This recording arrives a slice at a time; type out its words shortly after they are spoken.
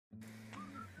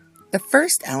The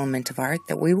first element of art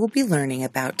that we will be learning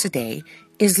about today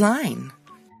is line.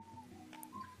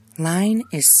 Line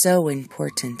is so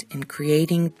important in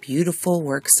creating beautiful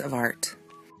works of art.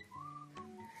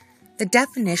 The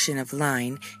definition of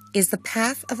line is the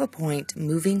path of a point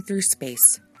moving through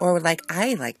space, or like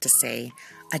I like to say,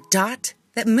 a dot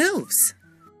that moves.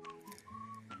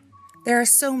 There are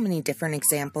so many different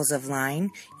examples of line.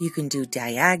 You can do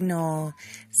diagonal,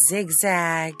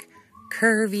 zigzag,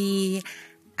 curvy,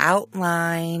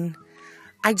 outline.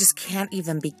 I just can't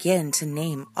even begin to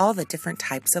name all the different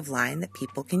types of line that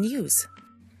people can use.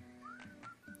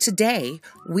 Today,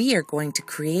 we are going to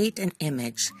create an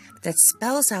image that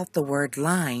spells out the word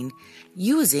line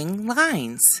using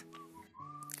lines.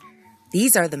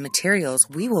 These are the materials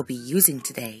we will be using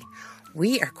today.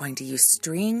 We are going to use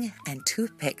string and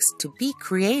toothpicks to be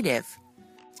creative.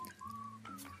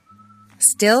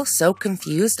 Still so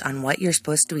confused on what you're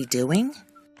supposed to be doing?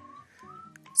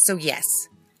 So yes,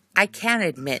 I can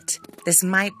admit this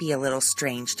might be a little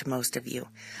strange to most of you,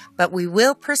 but we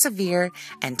will persevere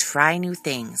and try new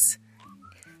things.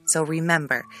 So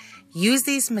remember, use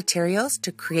these materials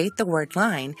to create the word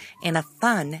line in a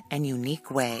fun and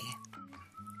unique way.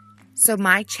 So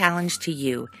my challenge to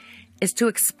you is to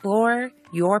explore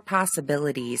your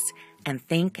possibilities and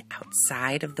think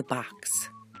outside of the box.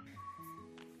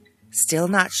 Still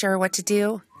not sure what to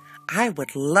do? I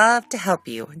would love to help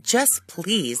you. Just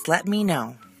please let me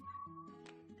know.